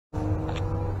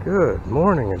Good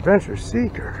morning, adventure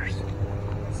seekers.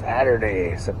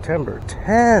 Saturday, September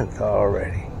 10th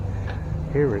already.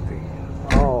 Here at the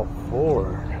All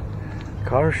Ford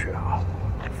Car Show.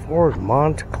 Ford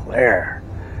Montclair.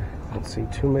 Don't see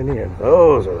too many of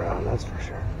those around, that's for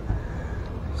sure.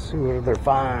 Let's see what other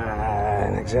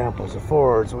fine examples of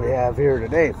Fords we have here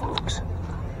today, folks.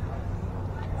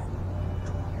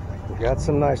 We got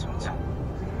some nice ones.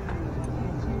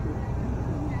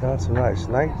 Got some nice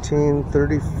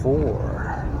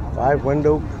 1934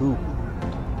 5-window coupe.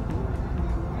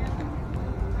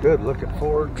 Good looking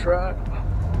Ford truck.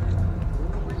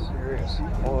 Serious.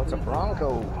 Oh, it's a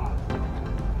Bronco. Got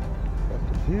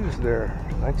the fuse there.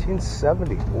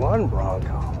 1971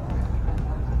 Bronco.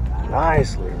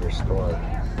 Nicely restored.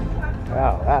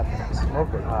 Wow, that's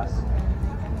smoking hot.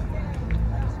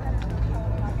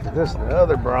 This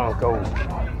another Bronco.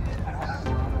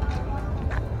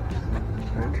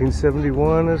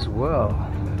 1971 as well.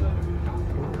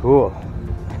 Cool.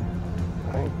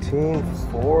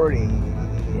 1940.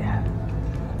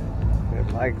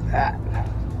 Good like that.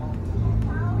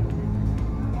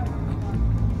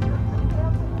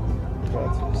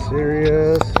 Got some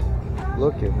serious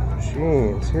looking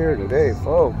machines here today,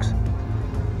 folks.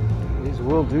 These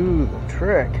will do the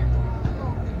trick.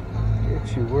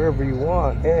 Get you wherever you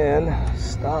want in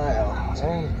style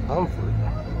and comfort.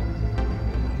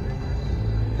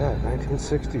 Yeah,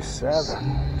 1967.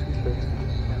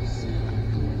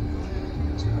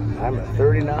 I'm at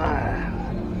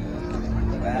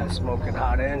 39. That smoking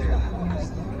hot engine.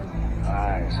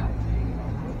 Nice.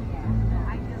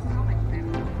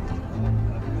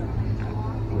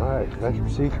 Nice, adventure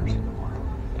seekers.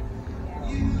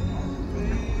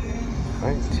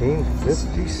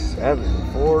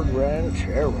 1957 Ford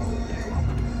Ranchero.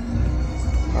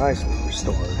 Nicely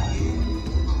restored.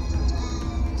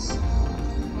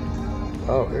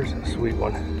 Oh, there's a sweet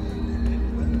one.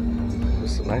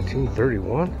 This is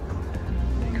 1931.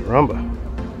 Caramba.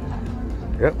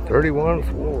 Yep, 31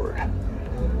 Ford.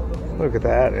 Look at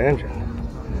that engine.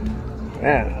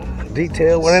 Man,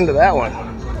 detail went into that one.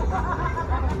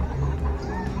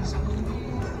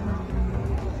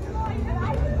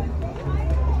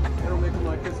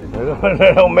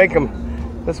 They don't make them.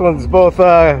 This one's both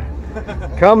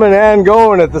coming and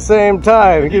going at the same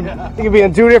time. You could be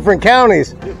in two different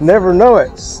counties. Never know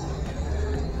it.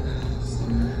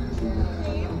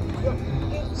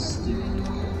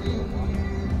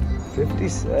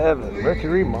 '57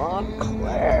 Mercury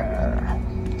Montclair.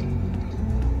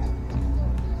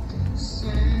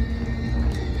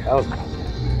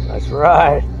 Nice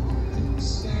ride.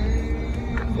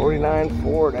 49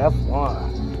 Ford F1.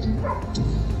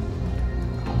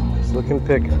 Nice looking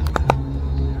pickup.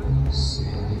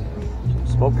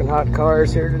 Smoking hot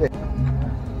cars here today.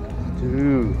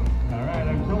 Dude.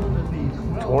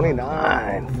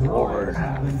 29 Ford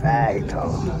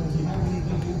Phaeton.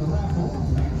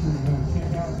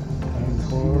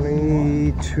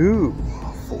 22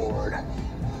 Ford.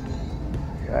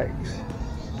 Yikes.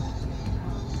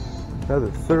 Another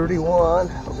 31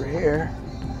 over here.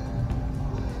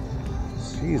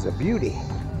 She's a beauty.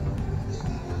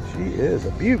 She is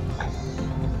a beaut.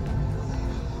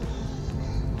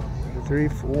 3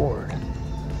 Ford.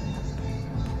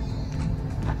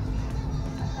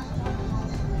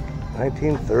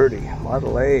 1930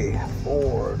 Model A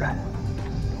Ford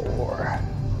 4.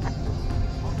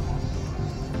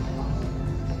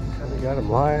 We got them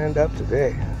lined up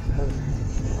today.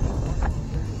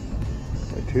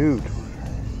 22.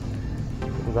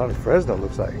 Comes out of Fresno,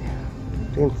 looks like.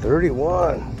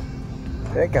 1931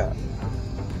 pickup.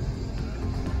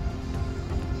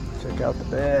 Check out the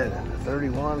bed.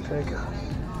 31 pickup.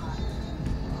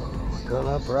 Done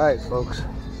up right, folks.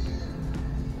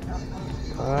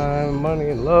 Time, money,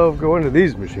 and love go into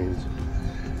these machines.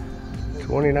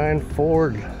 29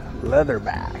 Ford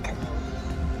Leatherback.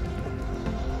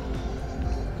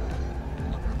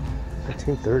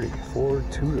 1930 Ford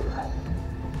Tudor.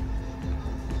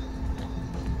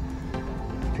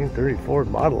 1930 Ford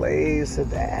Model A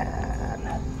Sedan.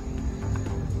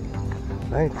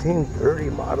 1930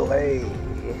 Model A.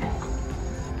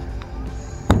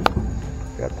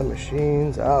 Got the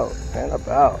machines out and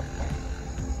about.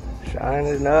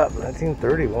 Shining up.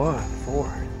 1931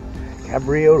 Ford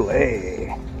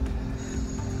Cabriolet.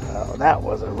 Oh, that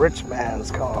was a rich man's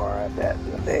car, I bet,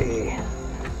 in the day.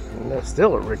 And that's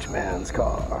still a rich man's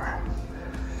car.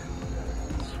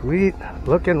 Sweet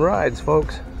looking rides,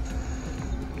 folks.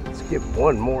 Let's give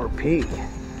one more peek.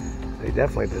 They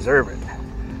definitely deserve it.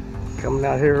 Coming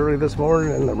out here early this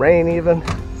morning in the rain even.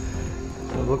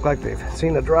 It look like they've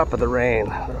seen a drop of the rain.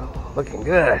 They're looking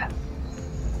good.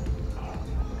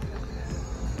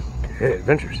 Okay,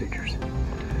 adventure seekers.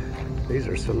 These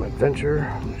are some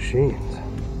adventure machines.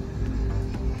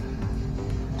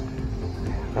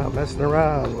 Not messing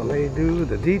around when they do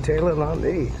the detailing on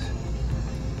these.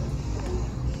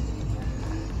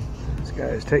 These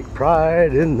guys take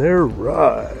pride in their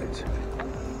rides. You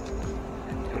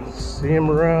don't see them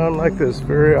around like this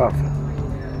very often.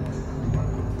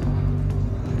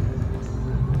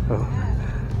 Oh.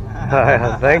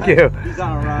 Hi, thank you. He's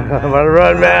on a run. I'm on a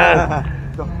run, man.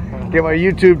 Get my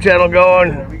YouTube channel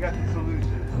going. We got the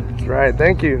solution. That's right,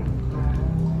 thank you.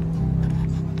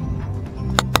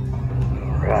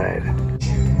 All right.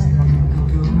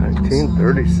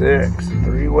 1936,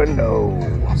 3-window.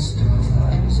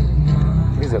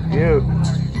 He's a beaut.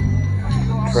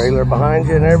 Trailer behind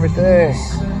you and everything.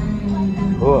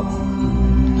 Oh,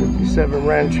 57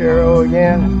 Ranchero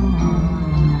again.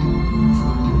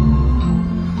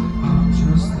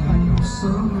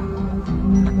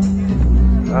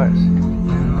 Nice.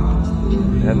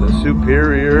 And the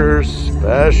Superior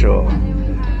Special.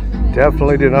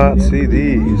 Definitely do not see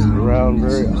these around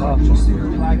very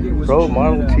often. Pro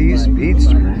Model T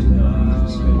Speedster.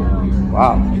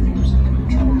 Wow.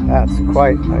 That's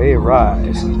quite a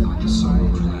ride.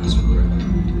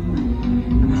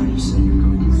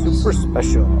 Super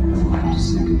Special.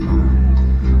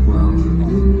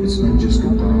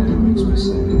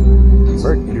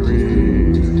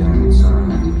 Mercury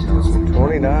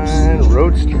 29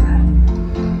 Roadster.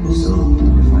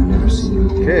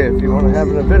 Okay, if you want to have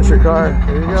an adventure car,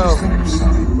 here you go.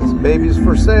 This baby's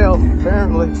for sale,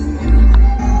 apparently.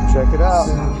 Check it out.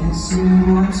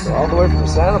 So all the way from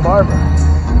Santa Barbara.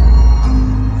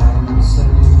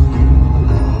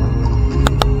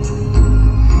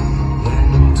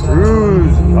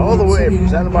 Cruising all the way from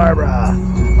Santa Barbara.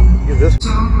 Get this.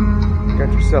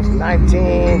 Got yourself a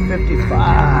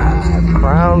 1955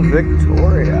 Crown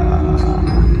Victoria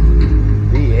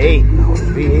V8. Oh,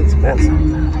 the V8's expensive.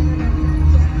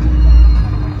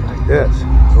 Like this.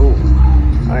 Oh,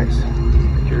 nice.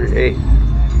 Mercury 8.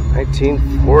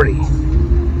 1940.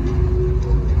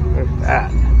 Look at that.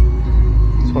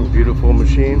 This one beautiful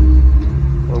machine.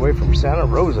 All the way from Santa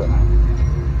Rosa.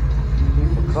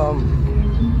 People come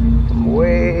from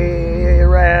way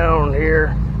around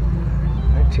here.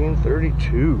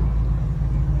 1932.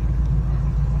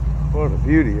 What a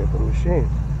beauty of a machine.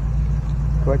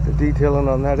 Quite the detailing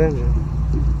on that engine.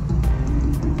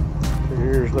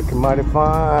 Here's looking mighty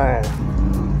fine.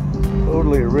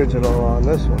 Totally original on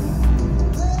this one.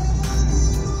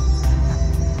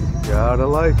 Gotta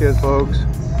like it, folks.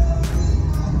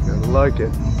 Gotta like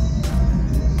it.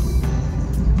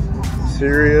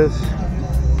 Serious,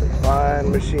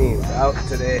 fine machines out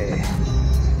today.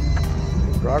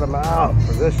 Brought them out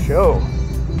for this show.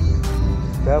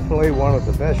 Definitely one of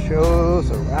the best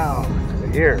shows around for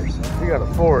the years. If you got a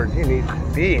Ford, you need to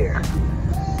be here.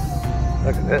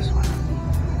 Look at this one.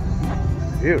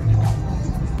 Beautiful.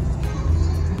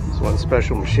 It's one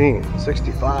special machine.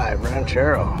 65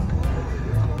 Ranchero.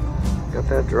 Got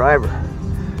that driver.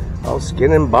 All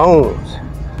skin and bones.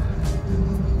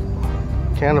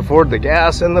 Can't afford the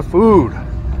gas and the food.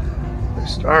 They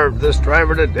starved this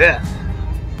driver to death.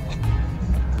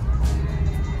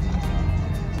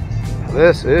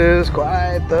 This is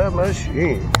quite the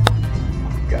machine.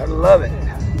 Gotta love it.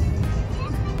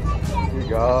 You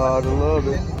gotta love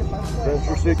it.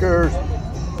 Adventure seekers.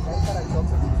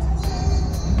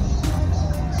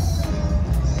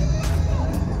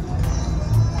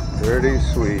 Pretty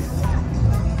sweet.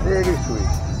 Pretty sweet.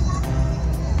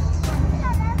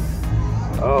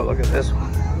 Oh, look at this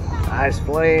one. Nice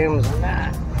flames on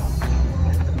that.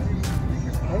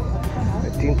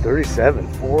 1937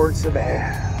 Ford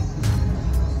sedan.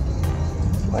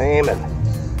 Flaming.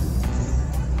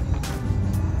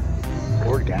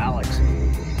 Ford Galaxy,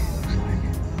 looks like.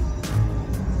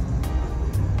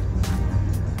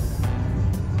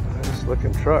 Nice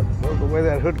looking truck. Love the way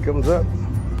that hood comes up.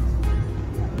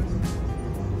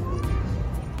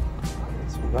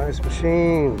 Some nice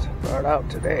machines brought out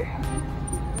today.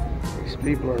 These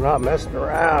people are not messing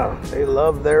around. They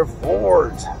love their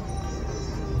Fords.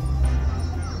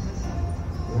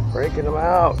 They're breaking them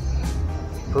out.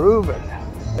 Proving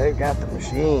they've got the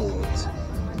machines.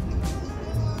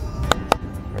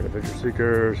 Right, adventure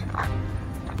seekers.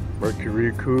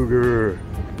 Mercury Cougar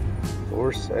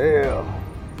for sale.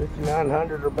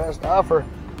 $5,900 or best offer.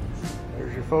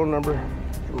 There's your phone number.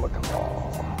 Give them a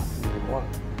call. If you want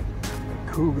a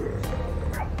Cougar.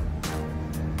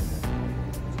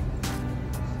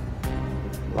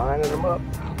 Lining them up.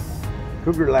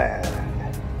 Cougar Land.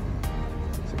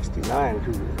 69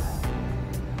 Cougar.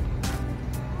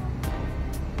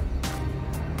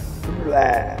 Cougar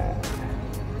Land.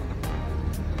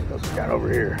 What we got over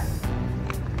here?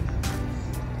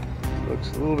 Looks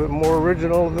a little bit more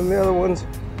original than the other ones.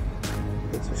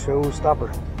 It's a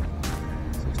showstopper.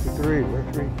 63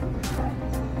 Mercury.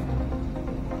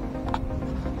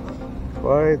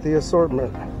 Quite the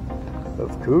assortment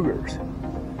of Cougars.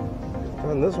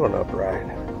 Done this one upright.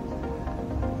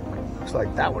 Looks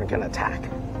like that one can attack.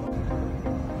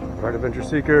 Right, adventure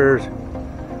seekers,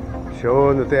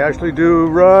 showing that they actually do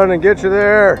run and get you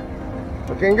there.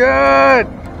 Looking good.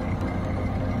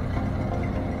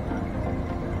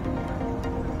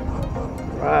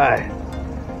 Right.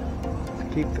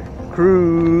 Let's keep the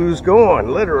cruise going,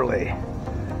 literally.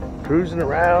 Cruising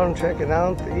around, checking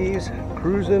out these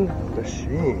cruising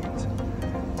machines.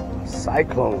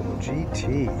 Cyclone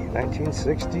GT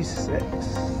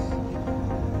 1966.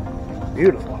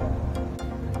 Beautiful.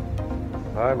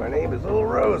 Hi, my name is Little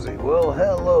Rosie. Well,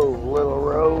 hello, Little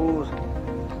Rose.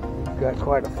 You've got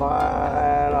quite a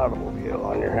fine automobile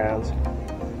on your hands.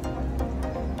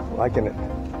 Liking it.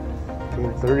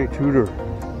 1932-er.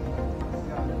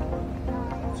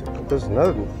 There's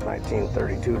another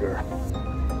 1932-er.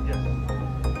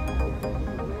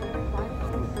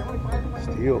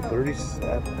 Steel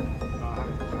 37.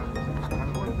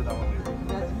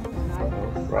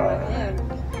 Right.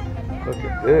 Look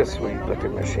at this sweet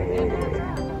looking machine.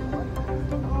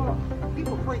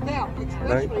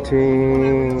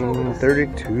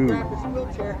 1932.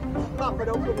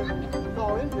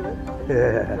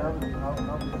 Yeah.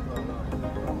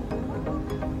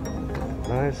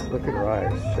 Nice looking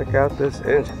ride. Check out this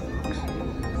engine.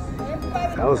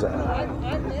 That was a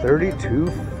 32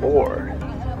 Ford.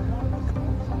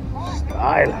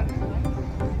 Styling.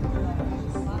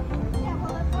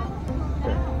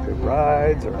 The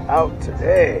rides are out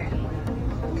today.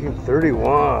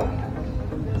 1931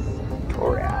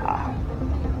 Victoria.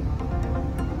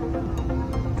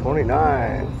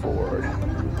 29 Ford.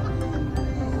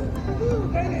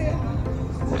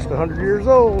 Almost 100 years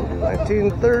old.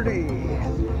 1930.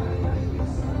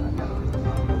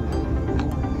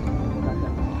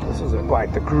 This is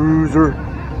quite the cruiser.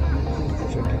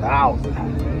 Check it out.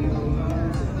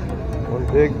 One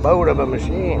big boat of a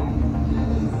machine.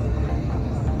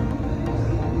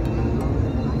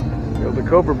 Go the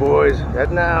Cobra boys,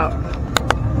 heading out.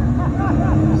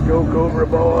 Let's go Cobra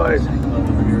boys.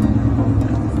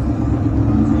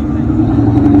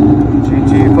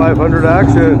 GT 500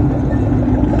 action.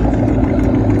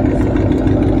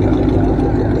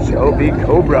 Shelby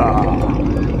Cobra.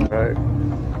 Alright,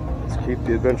 let's keep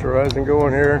the adventurizing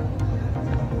going here.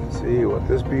 See what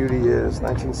this beauty is.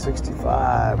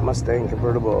 1965 Mustang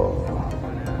convertible.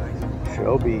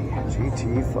 Shelby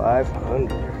GT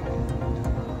 500.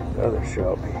 Another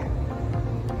Shelby.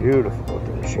 Beautiful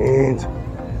looking machines.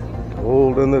 The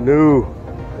old and the new.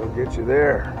 They'll get you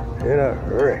there in a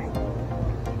hurry.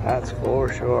 That's for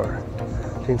sure.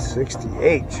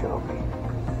 1968 Shelby.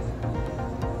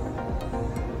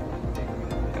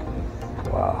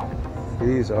 Wow.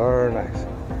 These are nice.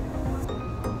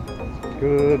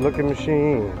 Good looking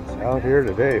machines out here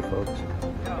today, folks.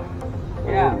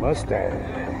 Yeah. Old Mustang.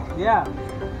 Yeah.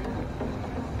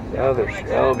 Another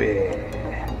Shelby.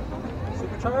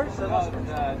 Supercharged?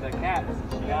 The cat.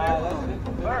 Yeah, that's it.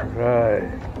 Right.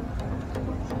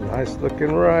 Some nice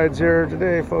looking rides here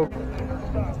today, folks.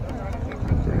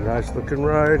 Pretty nice looking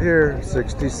ride here.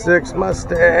 66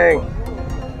 Mustang.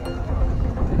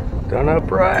 Done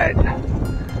upright.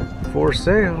 For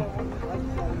sale.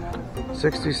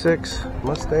 66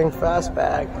 Mustang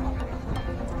Fastback.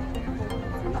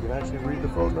 You can actually read the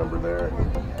phone number there.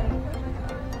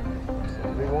 If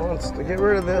somebody wants to get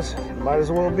rid of this, might as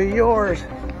well be yours.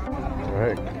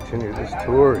 Alright, continue this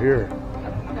tour here.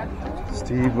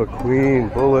 Steve McQueen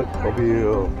Bullet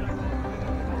Mobile.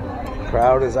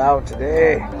 Crowd is out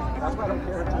today.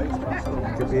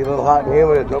 Could be a little hot and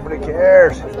humid, nobody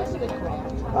cares.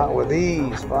 Not with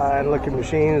these fine looking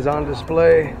machines on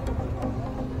display.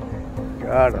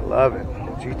 Gotta love it.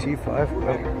 GT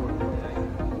 500.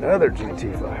 Another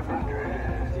GT 500.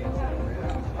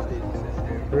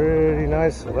 Pretty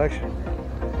nice selection.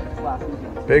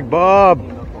 Big Bob.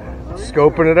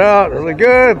 Scoping it out. Really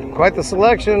good. Quite the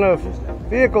selection of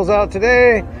vehicles out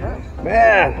today.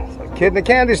 Man, it's like a kid in a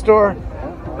candy store.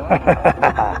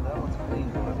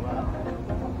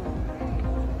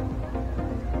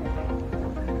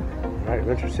 Alright,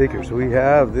 Adventure Seekers, we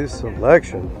have this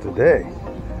selection today.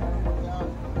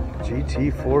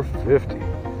 GT 450.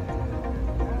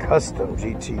 Custom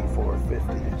GT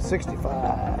 450.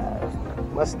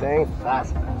 65 Mustang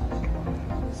Fastback.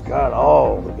 It's got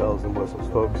all the bells and whistles,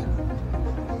 folks.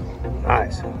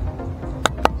 Nice.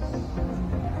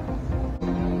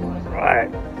 Right,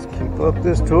 let's keep up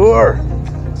this tour.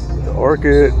 the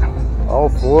Orcutt all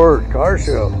Ford car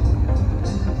show.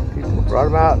 People brought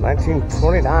them out in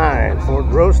 1929. Ford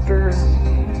Roadster.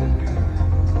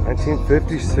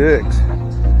 1956.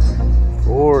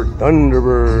 Ford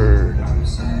Thunderbird.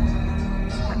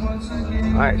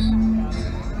 Nice.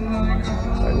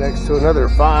 Right next to another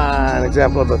fine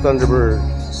example of a Thunderbird.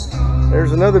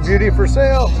 There's another beauty for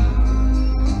sale.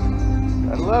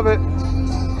 I love it. If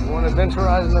you want to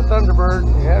adventurize in the Thunderbird,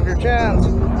 you have your chance.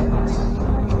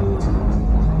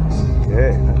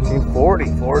 Okay, 1940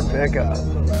 Ford pickup.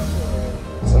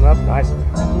 Done up nicely.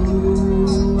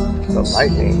 The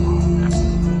Lightning.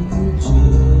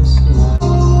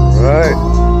 Right,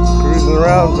 cruising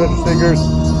around, adventure seekers.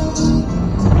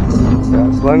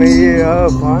 Got plenty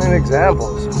of fine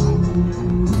examples.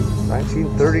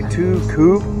 1932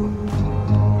 Coupe.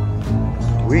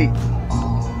 Sweet.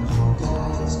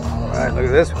 Alright, look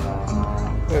at this one.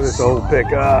 Look at this old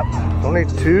pickup.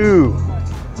 22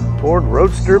 Ford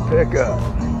Roadster pickup.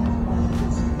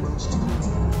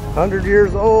 100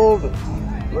 years old.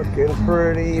 Looking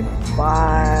pretty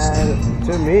fine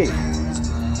to me.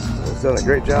 He's done a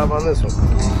great job on this one.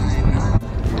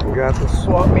 We got the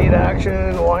swap meet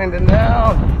action winding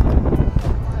down.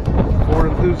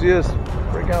 Ford enthusiasts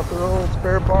break out their old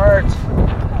spare parts.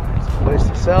 It's a place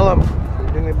to sell them.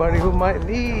 Anybody who might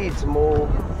need some old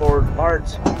Ford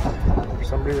parts, or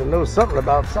somebody that knows something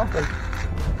about something,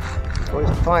 place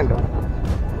to find them.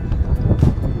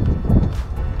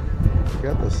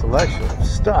 Got the selection of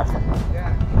stuff.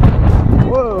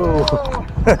 Whoa!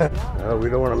 We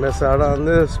don't want to miss out on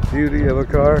this beauty of a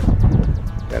car.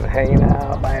 Kind of hanging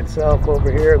out by itself over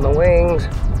here in the wings.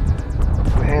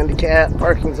 The handicap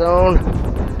parking zone.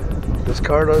 This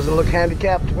car doesn't look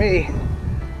handicapped to me.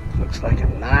 Looks like a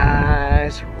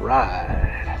nice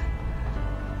ride.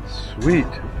 Sweet.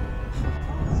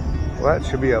 Well, that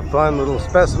should be a fun little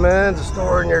specimen to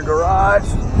store in your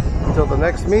garage until the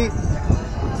next meet.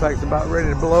 Looks like it's about ready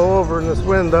to blow over in this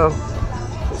window.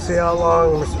 We'll see how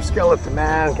long Mr. Skeleton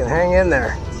Man can hang in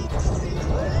there.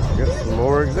 Got some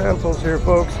more examples here,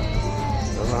 folks.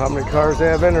 Don't know how many cars they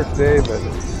have entered today, but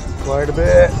it's quite a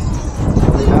bit.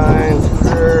 29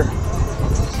 sure.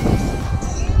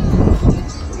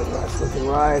 Nice looking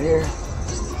ride here.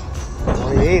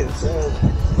 28 it says.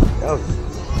 That was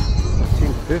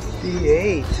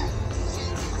 1958.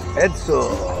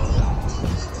 Edsel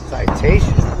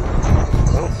Citation.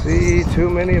 Don't see too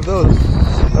many of those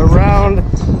around.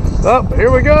 Oh, here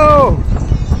we go.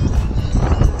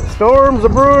 Storms are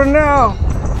brewing now.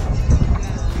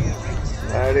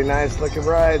 Mighty nice looking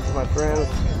rides, my friends.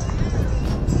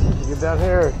 You get down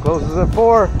here, it closes at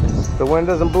 4. The wind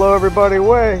doesn't blow everybody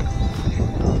away.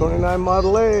 29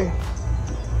 Model A.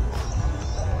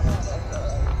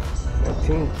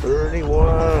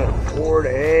 1931 Ford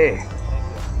A.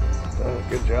 Done a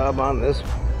good job on this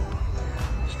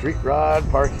one. Street rod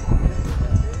parking.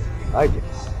 Like it.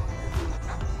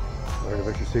 Alright,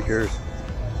 adventure seekers.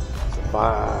 It's a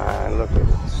fine looking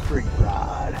street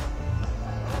rod.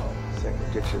 This thing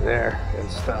will get you there in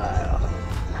style.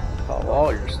 Haul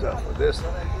all your stuff with this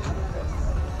thing.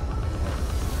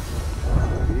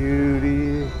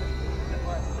 Beauty.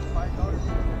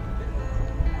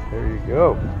 There you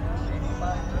go.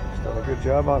 Just done a good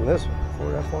job on this one.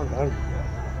 Ford F-100.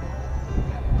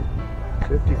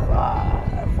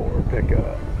 55 Ford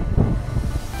pickup.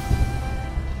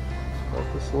 That's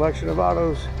the selection of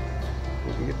autos.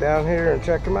 You can get down here and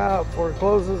check them out before it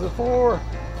closes at 4.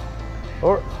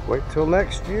 Or wait till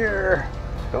next year.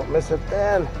 Don't miss it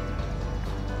then.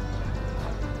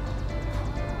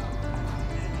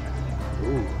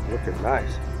 Ooh, looking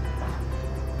nice.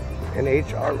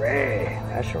 NHRA,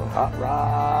 National Hot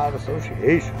Rod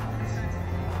Association.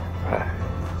 Ah,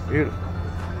 beautiful.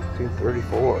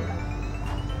 1934.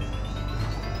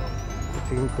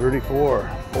 1934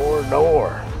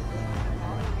 4-door.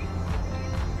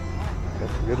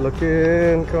 That's a good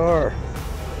looking car.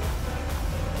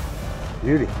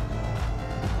 Beauty.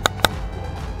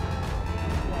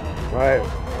 Right,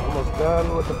 almost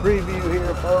done with the preview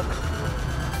here, folks.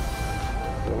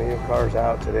 Plenty of cars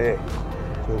out today.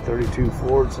 1932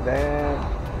 Ford sedan.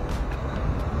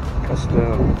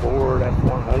 Custom Ford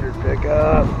F-100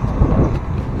 pickup.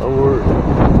 Lowered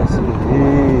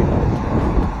SUV.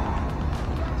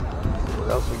 What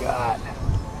else we got?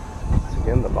 Once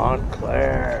again, the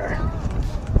Montclair.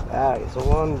 That is the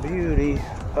one beauty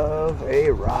of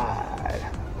a ride.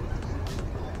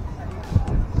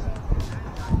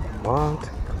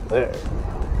 Montclair.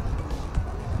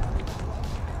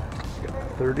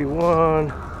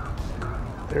 31.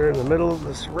 There in the middle of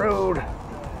this road.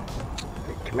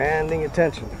 Commanding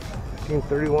attention.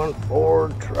 1931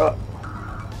 Ford truck.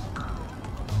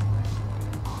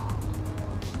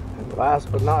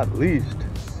 Last but not least,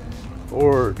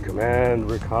 Ford Command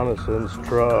Reconnaissance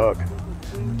Truck.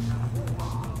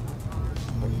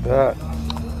 Like that.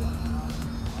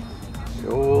 The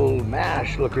old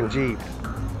MASH looking Jeep.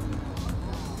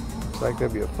 Looks like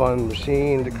that'd be a fun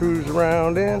machine to cruise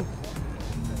around in.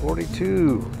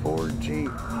 42 Ford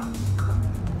Jeep.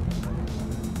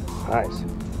 Nice.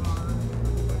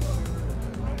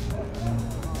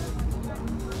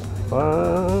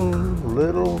 Fun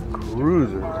little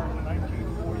cruiser.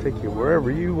 Take you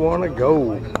wherever you want to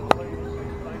go.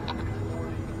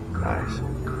 Nice.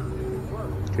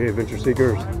 Okay, adventure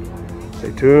seekers,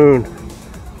 stay tuned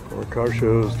for car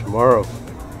shows tomorrow.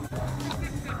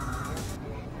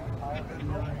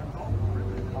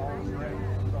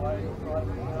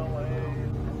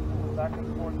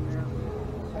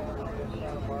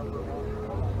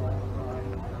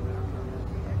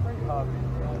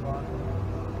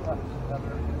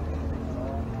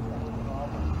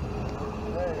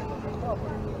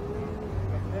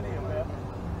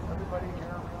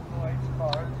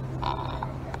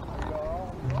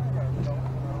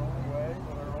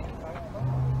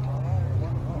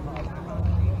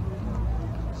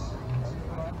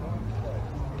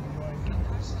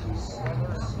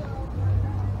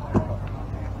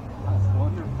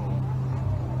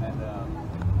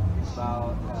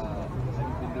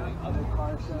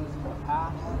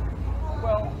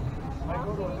 Well, I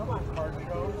go to a number of car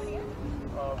shows.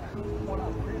 One of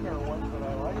the premier ones that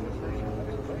I like is Racing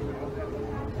Pennsylvania,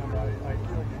 and I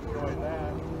really enjoy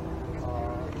that.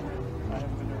 I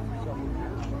haven't been there for several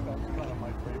years, so that's kind of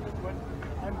my favorite. But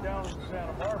I'm down in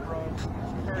Santa Barbara,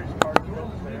 various car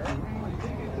shows there.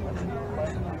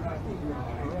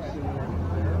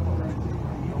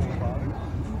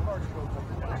 Car shows up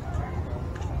there.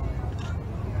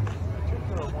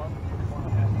 Particular one.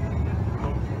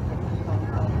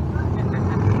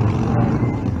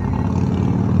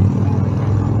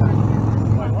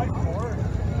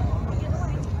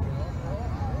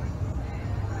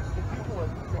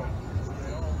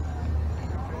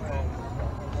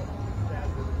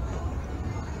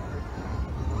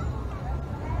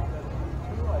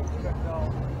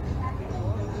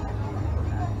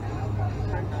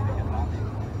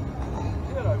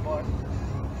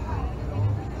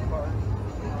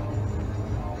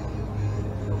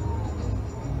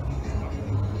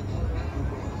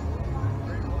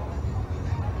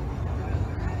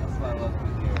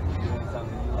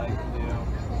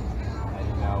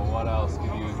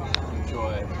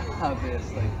 This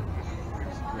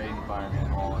great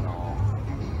environment all in all.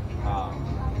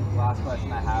 Last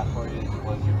question I have for you is,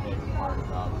 what's your favorite part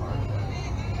about car shows?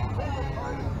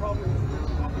 Probably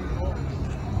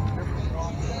different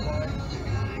walks of life,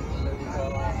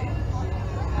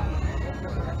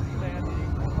 understanding,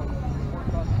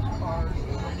 work on these cars,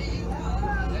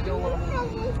 skill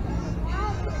levels,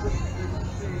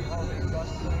 see how they've done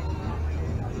things.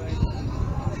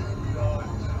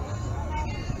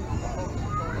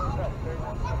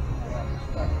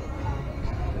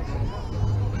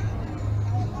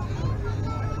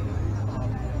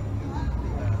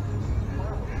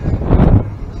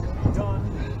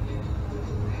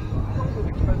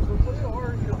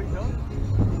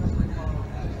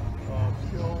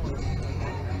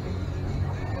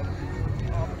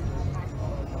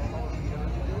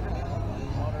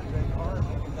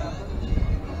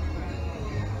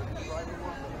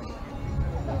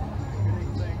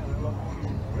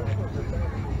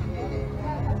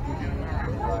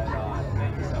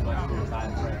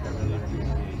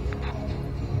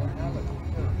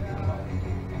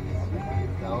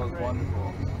 Wonderful.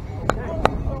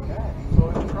 Okay. So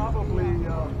it's probably,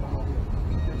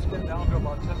 it's getting down to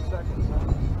about 10 seconds now.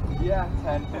 Yeah,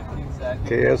 10, 15 seconds.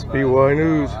 KSBY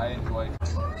News. I enjoy it.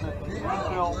 It's a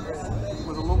film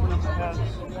with aluminum heads and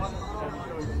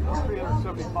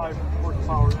 375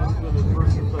 horsepower engine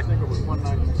versus, I think it was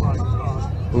 195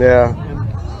 stock. Yeah. And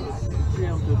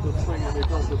GM did this thing and they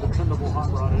built a dependable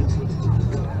hot rod engine.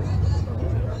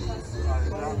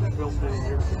 That was built many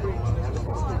years ago, but it hasn't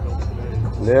been built today.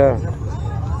 Yeah.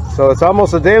 So it's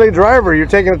almost a daily driver. You're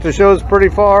taking it to shows pretty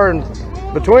far in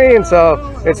between, so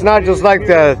it's not just like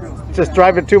just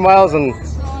drive it 2 miles and.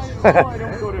 I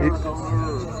don't go to Arizona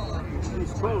or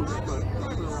East Coast, but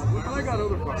I got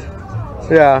other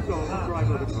cars. Yeah. So I'll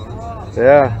drive other cars.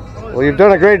 Yeah. Well, you've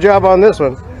done a great job on this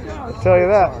one. I'll tell you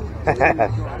that.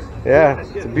 Yeah,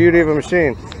 it's a beauty of a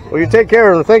machine. Well, you take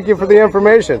care and thank you for the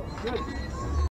information.